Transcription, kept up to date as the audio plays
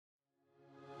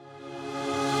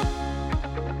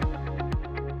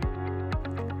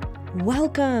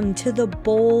Welcome to the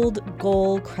Bold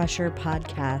Goal Crusher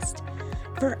podcast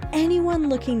for anyone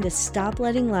looking to stop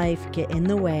letting life get in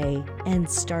the way and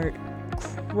start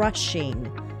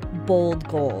crushing bold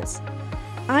goals.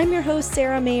 I'm your host,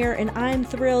 Sarah Mayer, and I'm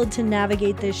thrilled to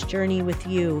navigate this journey with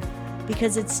you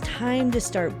because it's time to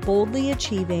start boldly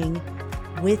achieving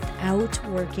without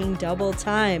working double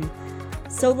time.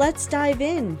 So let's dive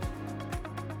in.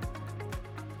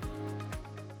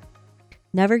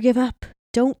 Never give up.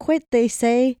 Don't quit, they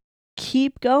say.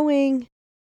 Keep going.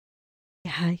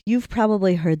 Yeah, you've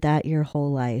probably heard that your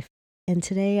whole life. And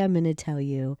today I'm going to tell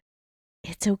you,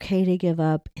 it's okay to give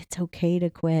up. It's okay to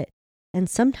quit. And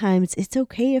sometimes it's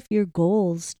okay if your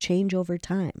goals change over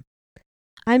time.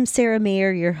 I'm Sarah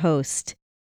Mayer, your host.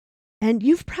 And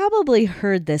you've probably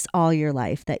heard this all your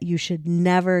life, that you should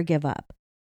never give up.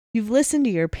 You've listened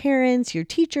to your parents, your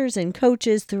teachers, and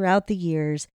coaches throughout the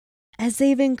years as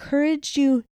they've encouraged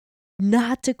you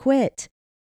not to quit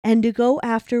and to go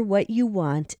after what you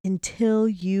want until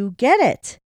you get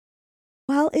it.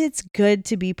 While it's good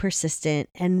to be persistent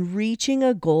and reaching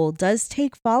a goal does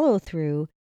take follow through,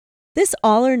 this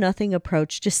all or nothing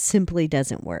approach just simply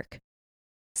doesn't work.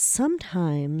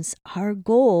 Sometimes our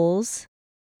goals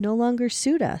no longer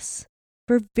suit us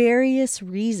for various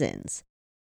reasons,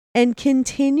 and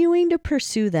continuing to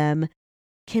pursue them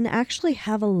can actually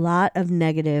have a lot of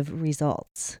negative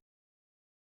results.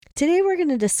 Today, we're going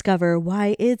to discover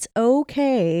why it's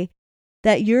okay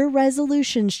that your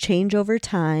resolutions change over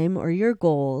time or your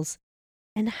goals,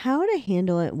 and how to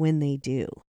handle it when they do.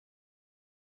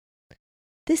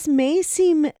 This may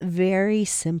seem very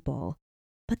simple,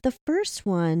 but the first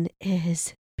one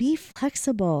is be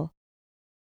flexible.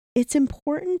 It's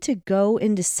important to go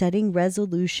into setting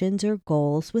resolutions or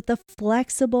goals with a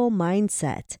flexible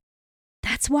mindset.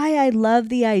 That's why I love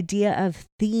the idea of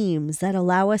themes that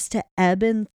allow us to ebb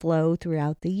and flow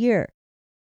throughout the year.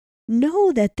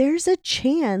 Know that there's a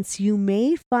chance you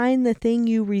may find the thing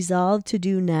you resolve to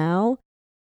do now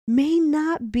may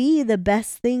not be the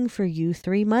best thing for you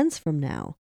 3 months from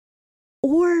now.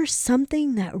 Or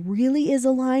something that really is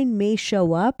aligned may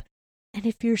show up, and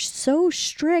if you're so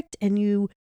strict and you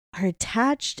are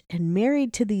attached and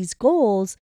married to these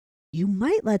goals, you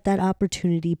might let that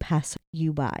opportunity pass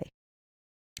you by.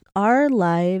 Our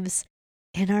lives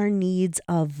and our needs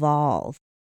evolve.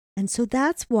 And so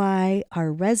that's why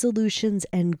our resolutions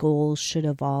and goals should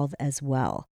evolve as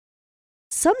well.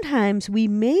 Sometimes we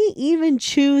may even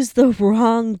choose the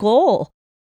wrong goal.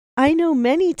 I know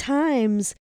many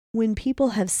times when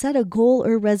people have set a goal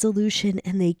or resolution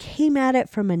and they came at it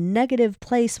from a negative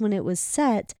place when it was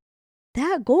set,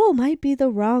 that goal might be the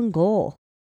wrong goal.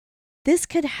 This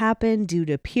could happen due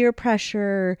to peer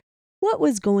pressure, what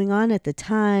was going on at the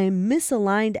time,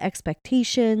 misaligned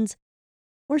expectations,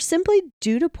 or simply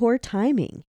due to poor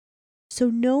timing. So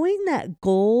knowing that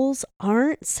goals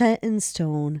aren't set in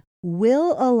stone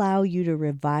will allow you to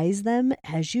revise them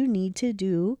as you need to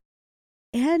do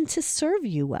and to serve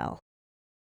you well.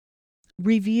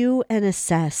 Review and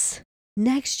assess.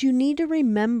 Next, you need to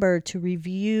remember to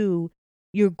review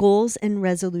your goals and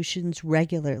resolutions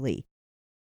regularly,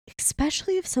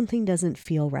 especially if something doesn't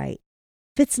feel right.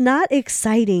 If it's not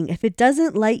exciting, if it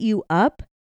doesn't light you up,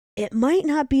 it might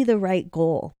not be the right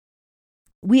goal.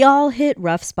 We all hit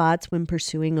rough spots when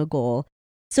pursuing a goal,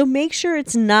 so make sure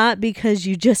it's not because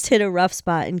you just hit a rough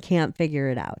spot and can't figure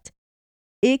it out.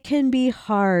 It can be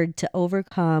hard to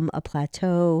overcome a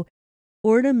plateau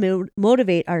or to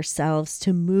motivate ourselves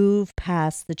to move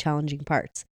past the challenging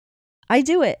parts. I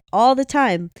do it all the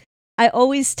time. I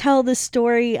always tell the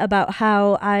story about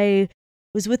how I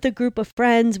was with a group of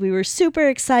friends. We were super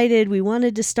excited. We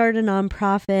wanted to start a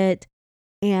nonprofit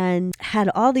and had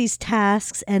all these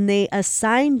tasks, and they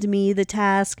assigned me the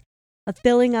task of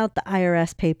filling out the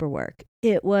IRS paperwork.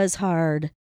 It was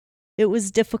hard. It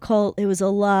was difficult. It was a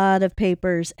lot of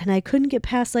papers, and I couldn't get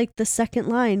past like the second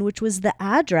line, which was the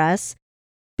address,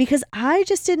 because I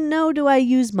just didn't know, do I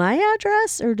use my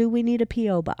address or do we need a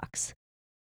P.O. box?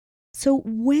 So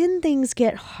when things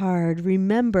get hard,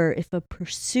 remember, if a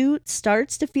pursuit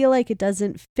starts to feel like it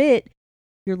doesn't fit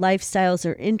your lifestyles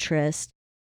or interests,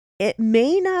 it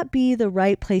may not be the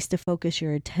right place to focus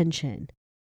your attention.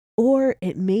 Or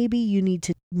it may be you need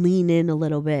to lean in a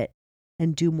little bit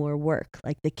and do more work,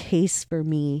 like the case for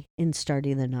me in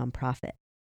starting the nonprofit.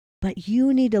 But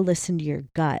you need to listen to your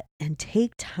gut and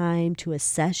take time to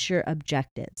assess your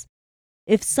objectives.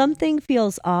 If something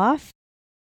feels off,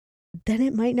 then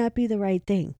it might not be the right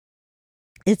thing.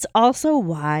 It's also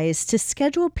wise to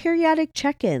schedule periodic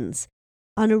check-ins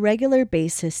on a regular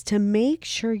basis to make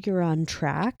sure you're on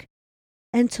track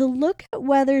and to look at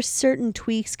whether certain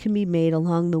tweaks can be made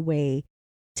along the way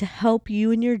to help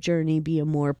you and your journey be a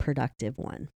more productive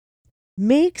one.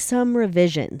 Make some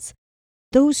revisions.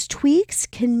 Those tweaks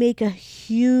can make a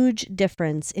huge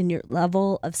difference in your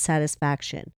level of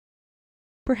satisfaction.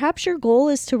 Perhaps your goal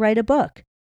is to write a book.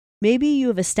 Maybe you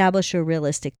have established a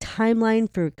realistic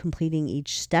timeline for completing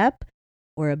each step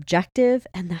or objective,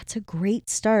 and that's a great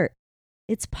start.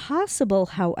 It's possible,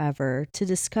 however, to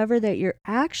discover that you're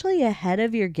actually ahead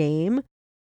of your game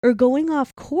or going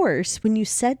off course when you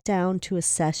set down to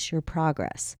assess your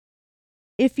progress.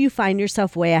 If you find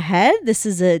yourself way ahead, this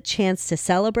is a chance to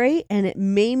celebrate, and it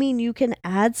may mean you can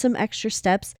add some extra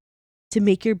steps to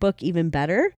make your book even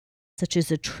better, such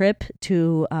as a trip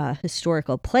to a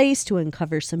historical place to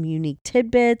uncover some unique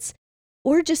tidbits,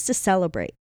 or just to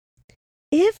celebrate.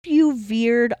 If you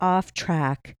veered off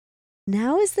track,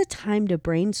 now is the time to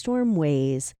brainstorm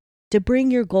ways to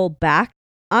bring your goal back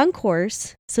on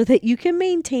course so that you can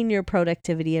maintain your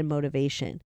productivity and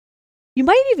motivation. You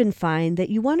might even find that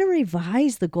you want to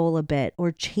revise the goal a bit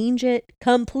or change it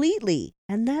completely,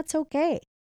 and that's okay.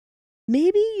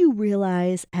 Maybe you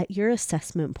realize at your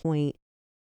assessment point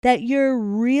that you're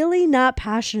really not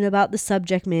passionate about the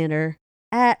subject matter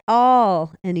at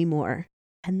all anymore,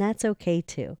 and that's okay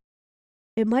too.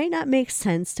 It might not make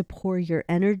sense to pour your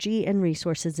energy and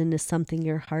resources into something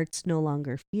your heart's no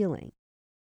longer feeling.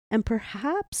 And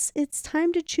perhaps it's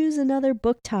time to choose another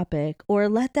book topic or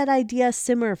let that idea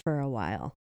simmer for a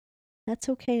while. That's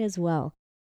okay as well.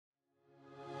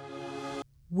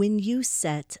 When you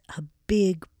set a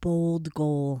big, bold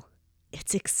goal,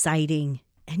 it's exciting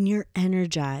and you're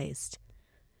energized.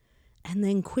 And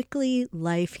then quickly,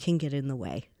 life can get in the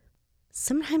way.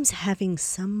 Sometimes having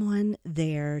someone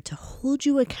there to hold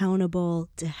you accountable,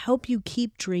 to help you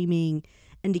keep dreaming,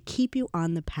 and to keep you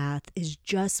on the path is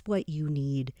just what you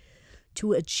need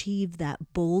to achieve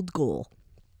that bold goal.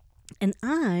 And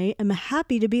I am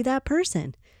happy to be that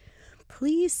person.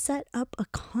 Please set up a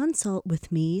consult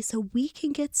with me so we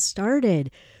can get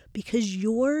started because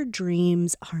your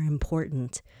dreams are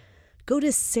important. Go to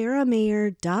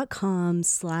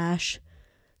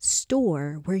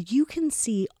sarahmayer.com/store where you can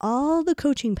see all the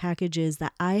coaching packages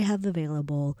that I have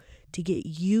available to get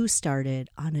you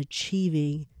started on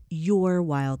achieving your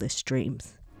wildest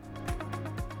dreams.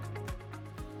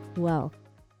 Well,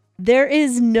 there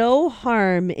is no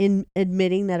harm in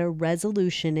admitting that a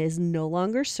resolution is no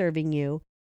longer serving you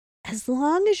as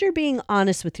long as you're being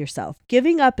honest with yourself.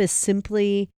 Giving up is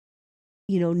simply,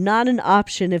 not an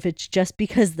option if it's just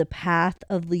because the path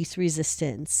of least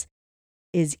resistance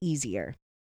is easier.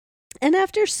 And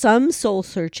after some soul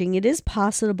searching, it is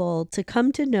possible to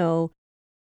come to know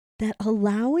that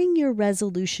allowing your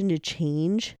resolution to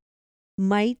change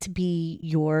might be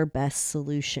your best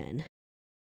solution.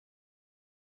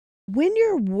 When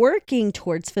you're working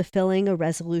towards fulfilling a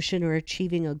resolution or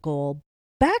achieving a goal,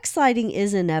 backsliding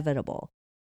is inevitable.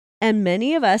 And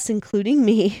many of us, including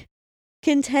me,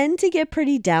 can tend to get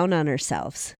pretty down on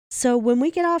ourselves. So when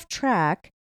we get off track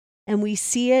and we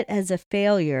see it as a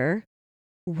failure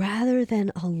rather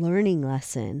than a learning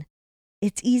lesson,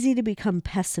 it's easy to become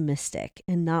pessimistic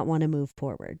and not want to move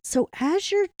forward. So as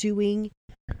you're doing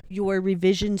your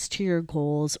revisions to your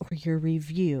goals or your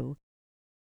review,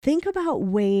 think about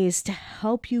ways to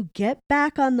help you get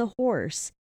back on the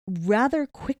horse rather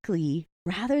quickly,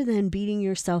 rather than beating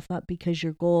yourself up because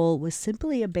your goal was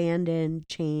simply abandoned,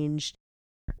 changed,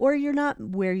 or you're not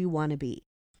where you want to be.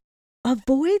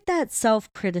 Avoid that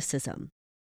self-criticism.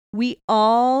 We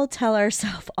all tell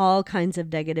ourselves all kinds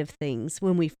of negative things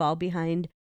when we fall behind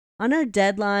on our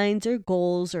deadlines or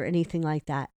goals or anything like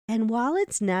that. And while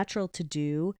it's natural to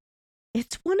do,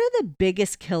 it's one of the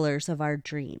biggest killers of our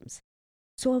dreams.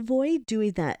 So avoid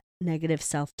doing that negative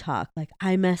self-talk like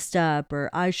I messed up or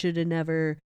I should have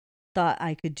never thought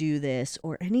I could do this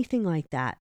or anything like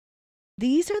that.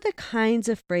 These are the kinds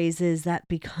of phrases that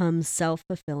become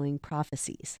self-fulfilling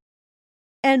prophecies.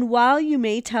 And while you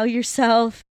may tell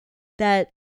yourself that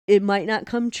it might not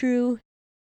come true, it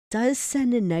does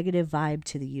send a negative vibe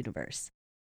to the universe.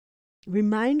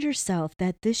 Remind yourself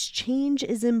that this change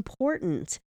is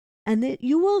important and that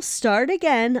you will start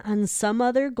again on some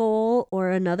other goal or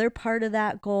another part of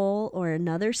that goal or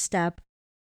another step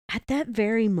at that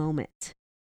very moment.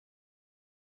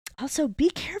 Also, be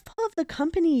careful of the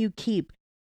company you keep.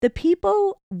 The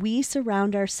people we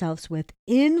surround ourselves with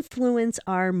influence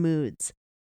our moods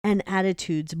and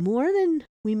attitudes more than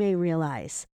we may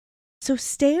realize. So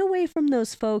stay away from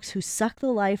those folks who suck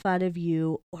the life out of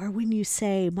you, or when you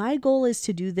say, my goal is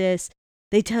to do this,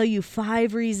 they tell you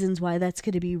 5 reasons why that's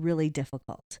going to be really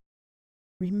difficult.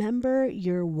 Remember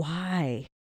your why.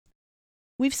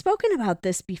 We've spoken about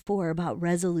this before, about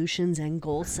resolutions and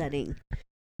goal setting.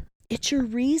 It's your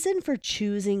reason for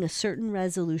choosing a certain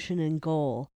resolution and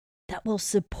goal that will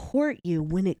support you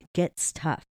when it gets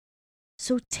tough.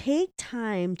 So take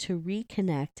time to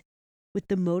reconnect with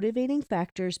the motivating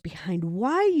factors behind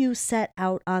why you set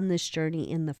out on this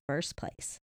journey in the first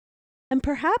place. And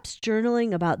perhaps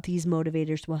journaling about these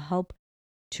motivators will help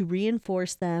to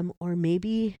reinforce them, or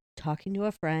maybe talking to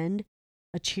a friend,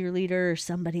 a cheerleader, or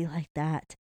somebody like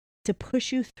that to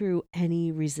push you through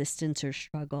any resistance or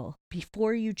struggle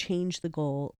before you change the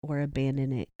goal or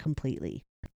abandon it completely.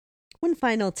 One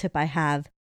final tip I have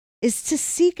is to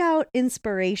seek out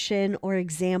inspiration or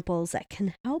examples that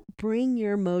can help bring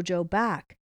your mojo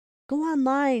back. Go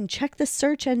online, check the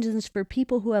search engines for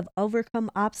people who have overcome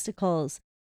obstacles.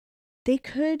 They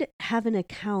could have an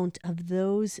account of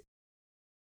those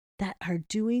that are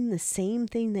doing the same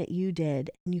thing that you did,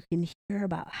 and you can hear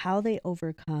about how they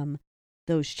overcome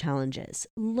those challenges.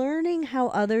 Learning how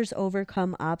others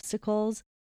overcome obstacles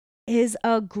is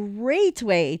a great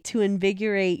way to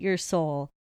invigorate your soul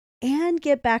and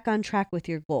get back on track with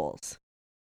your goals.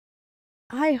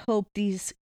 I hope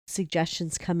these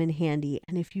suggestions come in handy,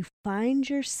 and if you find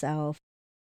yourself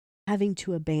having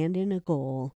to abandon a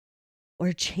goal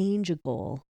or change a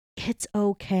goal, it's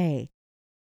okay.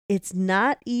 It's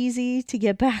not easy to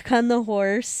get back on the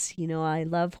horse. I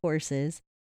love horses,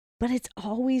 but it's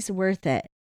always worth it.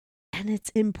 And it's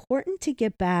important to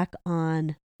get back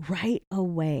on right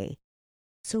away.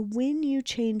 So when you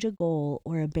change a goal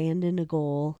or abandon a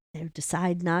goal or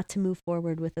decide not to move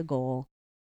forward with a goal,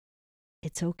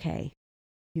 it's okay.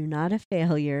 You're not a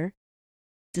failure.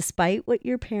 Despite what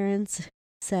your parents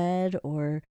said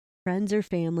or friends or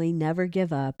family, never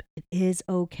give up. It is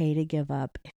okay to give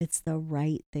up if it's the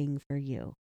right thing for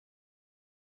you.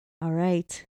 All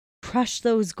right. Crush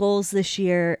those goals this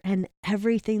year and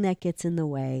everything that gets in the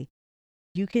way.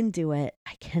 You can do it.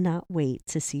 I cannot wait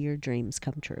to see your dreams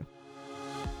come true.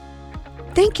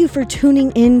 Thank you for tuning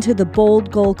in to the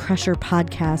Bold Goal Crusher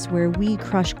podcast, where we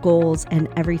crush goals and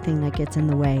everything that gets in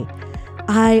the way.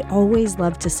 I always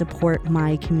love to support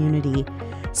my community,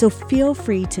 so feel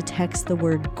free to text the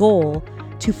word goal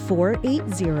to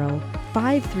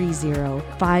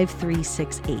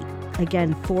 480-530-5368.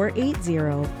 Again,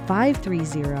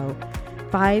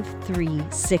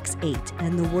 480-530-5368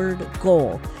 and the word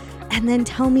goal. And then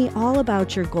tell me all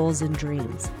about your goals and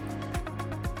dreams.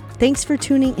 Thanks for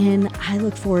tuning in. I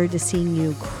look forward to seeing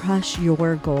you crush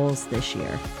your goals this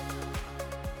year.